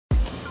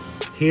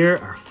Here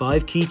are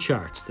 5 key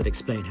charts that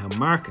explain how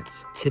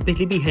markets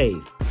typically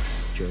behave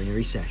during a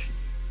recession.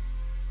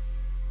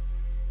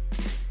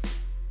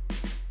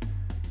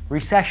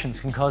 Recessions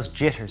can cause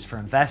jitters for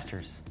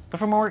investors, but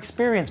for more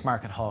experienced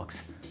market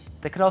hawks,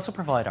 they could also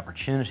provide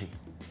opportunity.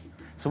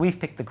 So we've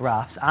picked the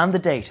graphs and the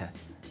data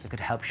that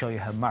could help show you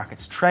how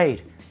markets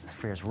trade as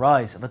fears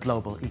rise of a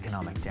global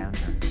economic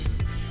downturn.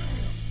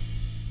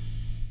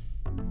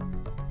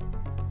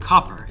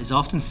 Copper is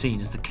often seen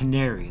as the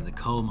canary in the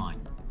coal mine.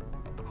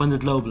 When the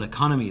global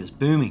economy is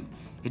booming,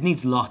 it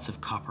needs lots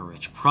of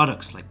copper-rich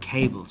products like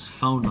cables,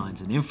 phone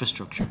lines and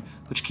infrastructure,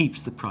 which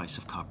keeps the price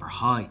of copper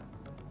high.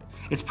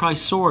 Its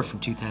price soared from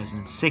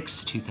 2006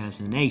 to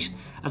 2008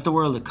 as the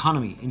world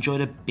economy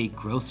enjoyed a big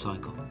growth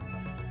cycle.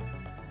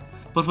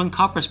 But when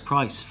copper's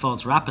price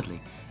falls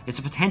rapidly, it's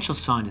a potential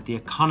sign that the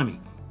economy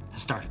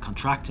has started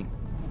contracting.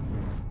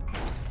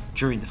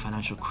 During the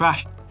financial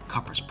crash,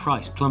 copper's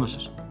price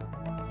plummeted.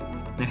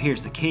 Now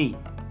here's the key.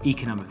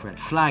 Economic red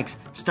flags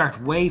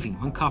start waving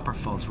when copper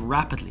falls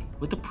rapidly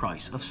with the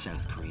price of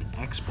South Korean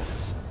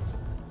exports.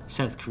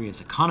 South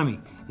Korea's economy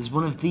is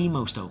one of the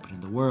most open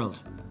in the world,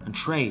 and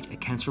trade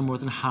accounts for more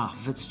than half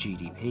of its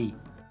GDP.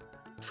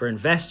 For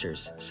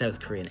investors,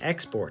 South Korean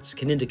exports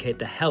can indicate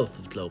the health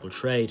of global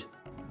trade.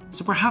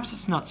 So perhaps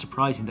it's not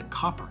surprising that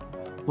copper,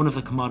 one of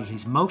the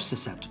commodities most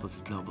susceptible to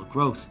global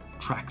growth,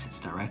 tracks its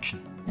direction.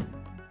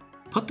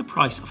 Put the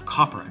price of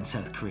copper and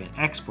South Korean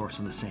exports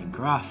on the same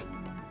graph,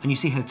 and you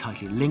see how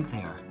tightly linked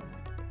they are.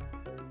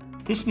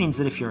 This means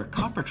that if you're a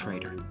copper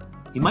trader,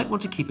 you might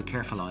want to keep a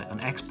careful eye on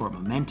export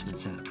momentum in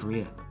South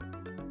Korea.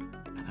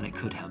 And it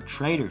could help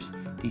traders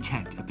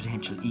detect a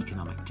potential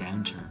economic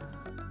downturn.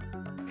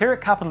 Here at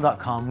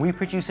Capital.com, we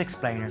produce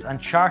explainers and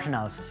chart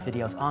analysis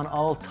videos on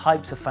all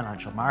types of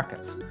financial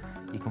markets.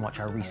 You can watch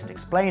our recent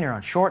explainer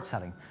on short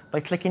selling by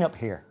clicking up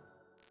here.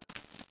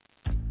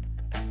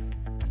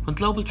 When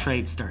global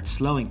trade starts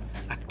slowing,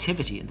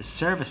 activity in the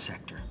service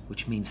sector,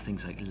 which means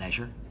things like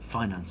leisure,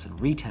 finance and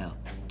retail,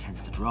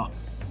 tends to drop.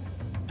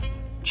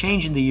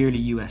 Change in the yearly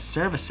US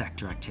service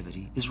sector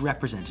activity is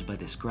represented by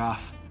this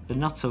graph, the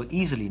not so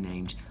easily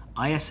named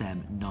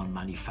ISM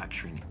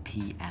non-manufacturing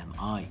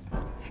PMI.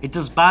 It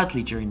does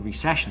badly during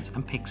recessions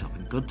and picks up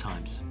in good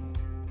times.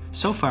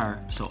 So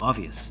far, so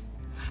obvious.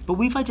 But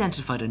we've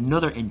identified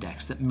another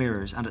index that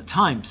mirrors and at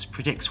times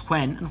predicts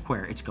when and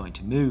where it's going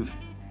to move.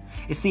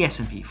 It's the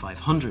S&P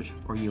 500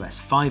 or US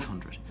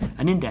 500,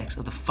 an index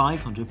of the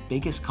 500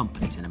 biggest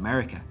companies in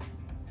America.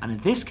 And in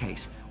this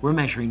case, we're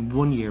measuring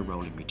 1-year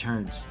rolling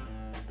returns.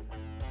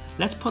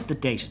 Let's put the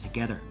data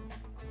together.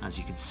 As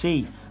you can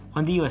see,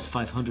 when the US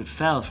 500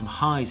 fell from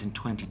highs in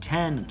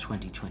 2010 and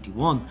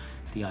 2021,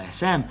 the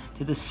ISM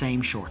did the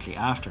same shortly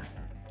after.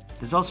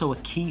 There's also a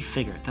key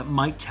figure that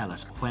might tell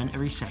us when a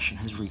recession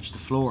has reached the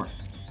floor.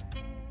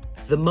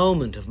 The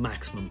moment of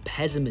maximum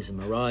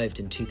pessimism arrived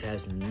in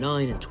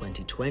 2009 and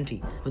 2020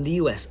 when the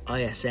US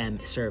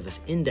ISM Service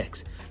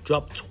Index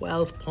dropped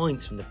 12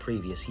 points from the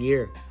previous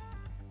year.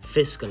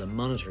 Fiscal and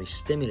monetary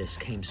stimulus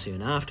came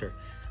soon after,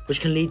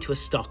 which can lead to a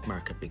stock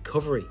market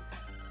recovery.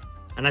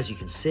 And as you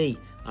can see,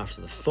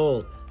 after the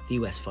fall, the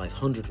US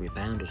 500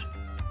 rebounded.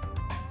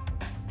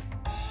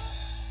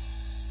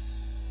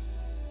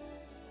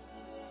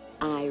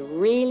 I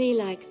really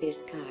like this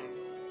car.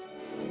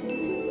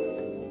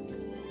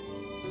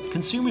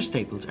 Consumer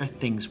staples are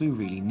things we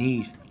really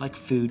need, like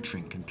food,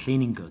 drink and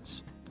cleaning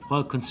goods,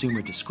 while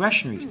consumer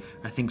discretionaries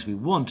are things we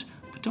want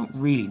but don't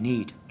really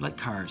need, like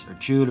cars or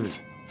jewellery.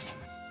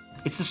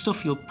 It's the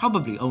stuff you'll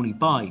probably only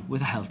buy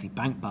with a healthy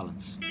bank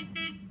balance.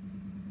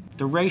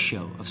 The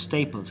ratio of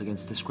staples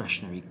against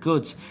discretionary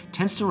goods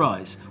tends to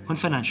rise when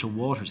financial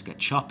waters get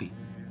choppy.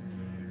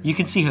 You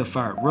can see how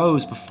far it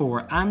rose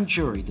before and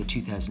during the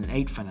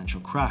 2008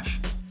 financial crash.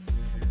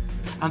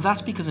 And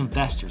that's because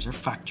investors are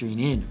factoring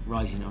in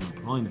rising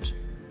unemployment.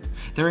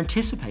 They're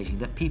anticipating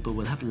that people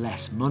will have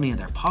less money in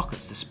their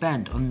pockets to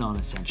spend on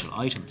non-essential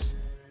items.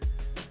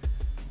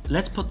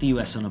 Let's put the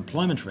US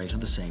unemployment rate on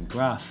the same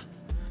graph.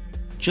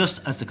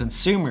 Just as the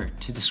consumer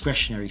to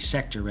discretionary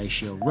sector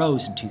ratio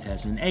rose in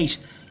 2008,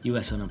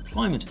 US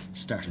unemployment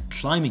started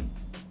climbing.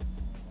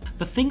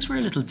 But things were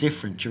a little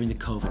different during the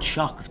COVID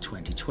shock of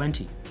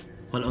 2020.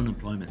 While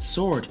unemployment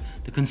soared,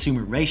 the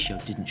consumer ratio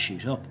didn't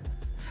shoot up.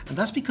 And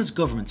that's because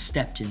governments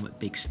stepped in with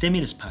big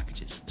stimulus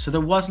packages, so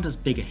there wasn't as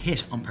big a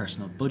hit on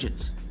personal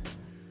budgets.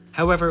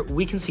 However,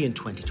 we can see in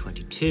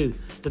 2022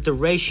 that the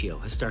ratio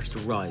has started to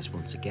rise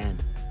once again.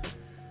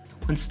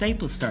 When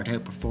staples start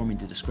outperforming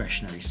the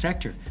discretionary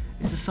sector,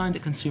 it's a sign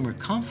that consumer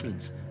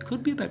confidence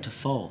could be about to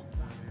fall,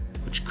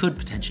 which could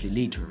potentially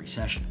lead to a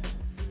recession.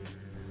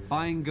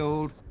 Buying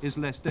gold is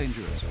less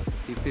dangerous.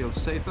 He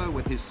feels safer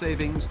with his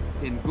savings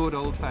in good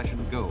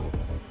old-fashioned gold.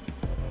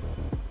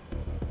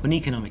 When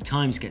economic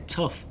times get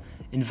tough,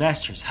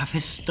 investors have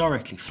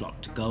historically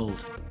flocked to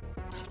gold.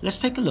 Let's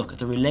take a look at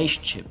the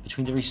relationship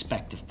between the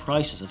respective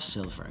prices of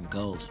silver and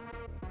gold.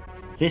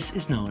 This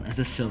is known as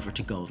the silver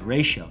to gold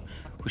ratio,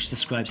 which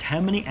describes how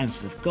many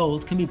ounces of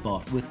gold can be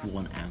bought with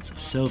 1 ounce of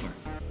silver.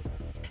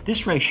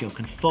 This ratio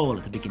can fall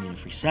at the beginning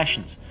of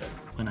recessions,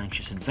 when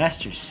anxious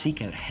investors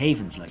seek out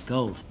havens like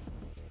gold.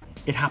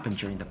 It happened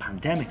during the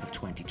pandemic of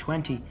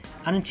 2020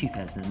 and in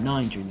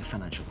 2009 during the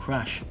financial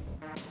crash.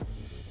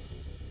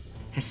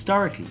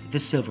 Historically, the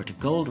silver to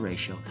gold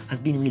ratio has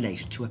been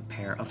related to a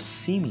pair of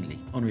seemingly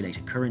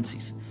unrelated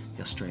currencies,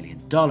 the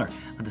Australian dollar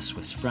and the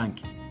Swiss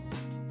franc.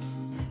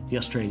 The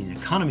Australian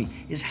economy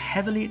is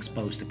heavily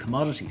exposed to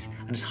commodities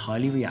and is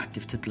highly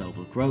reactive to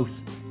global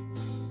growth.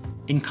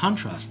 In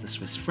contrast, the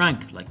Swiss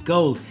franc, like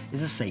gold,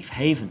 is a safe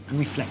haven and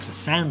reflects the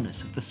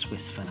soundness of the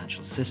Swiss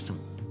financial system.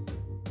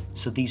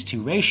 So these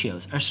two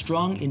ratios are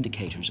strong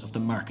indicators of the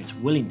market's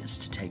willingness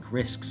to take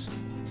risks.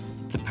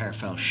 The pair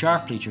fell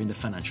sharply during the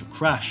financial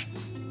crash,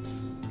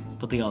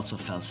 but they also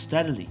fell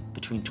steadily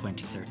between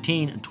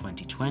 2013 and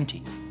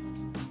 2020.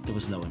 There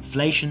was low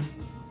inflation,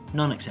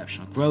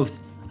 non-exceptional growth,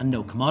 and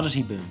no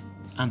commodity boom,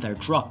 and their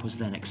drop was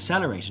then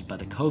accelerated by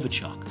the COVID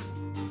shock.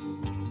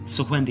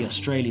 So when the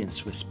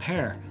Australian-Swiss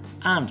pair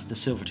and the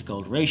silver to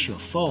gold ratio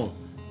fall,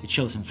 it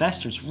shows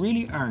investors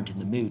really aren't in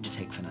the mood to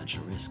take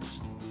financial risks.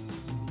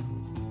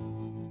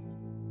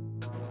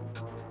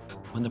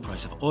 When the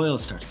price of oil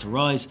starts to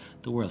rise,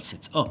 the world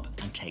sits up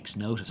and takes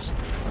notice.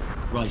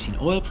 Rising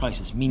oil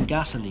prices mean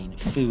gasoline,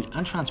 food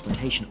and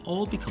transportation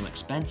all become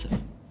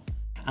expensive.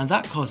 And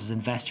that causes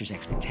investors'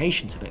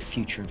 expectations about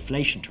future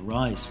inflation to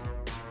rise.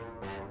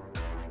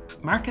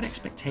 Market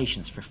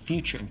expectations for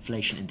future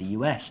inflation in the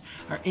US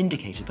are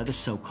indicated by the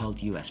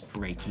so-called US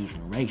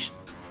break-even rate.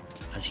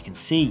 As you can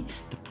see,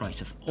 the price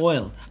of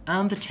oil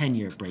and the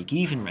 10-year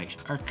break-even rate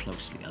are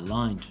closely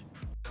aligned.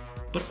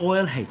 But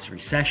oil hates a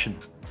recession.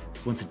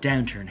 Once a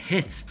downturn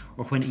hits,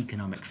 or when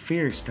economic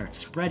fears start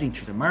spreading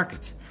through the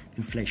markets,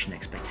 inflation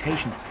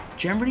expectations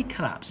generally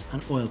collapse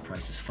and oil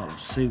prices follow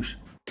suit.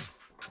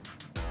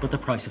 But the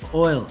price of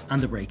oil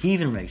and the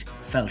break-even rate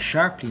fell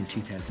sharply in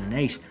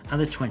 2008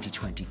 and the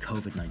 2020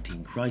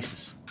 COVID-19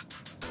 crisis.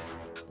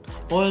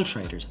 Oil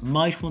traders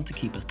might want to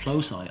keep a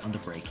close eye on the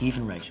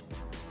break-even rate.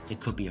 It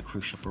could be a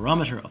crucial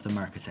barometer of the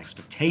market's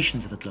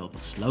expectations of a global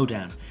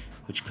slowdown,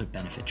 which could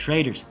benefit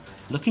traders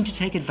looking to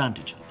take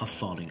advantage of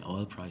falling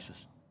oil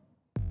prices.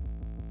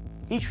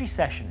 Each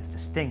recession is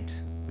distinct,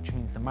 which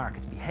means the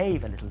markets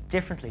behave a little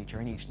differently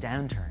during each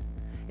downturn.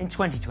 In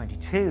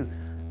 2022,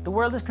 the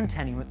world is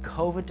contending with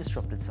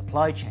COVID-disrupted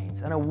supply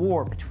chains and a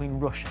war between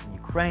Russia and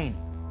Ukraine.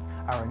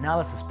 Our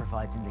analysis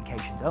provides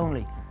indications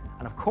only,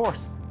 and of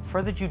course,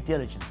 further due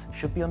diligence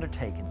should be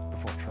undertaken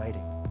before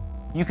trading.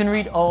 You can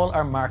read all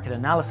our market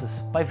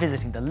analysis by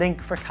visiting the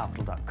link for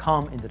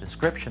Capital.com in the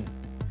description.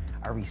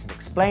 Our recent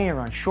explainer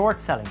on short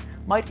selling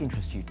might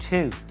interest you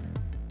too.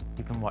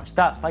 You can watch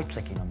that by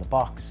clicking on the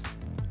box.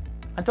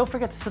 And don't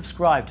forget to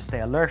subscribe to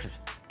stay alerted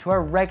to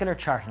our regular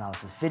chart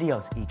analysis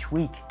videos each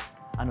week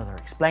and other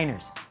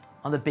explainers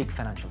on the big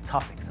financial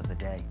topics of the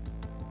day.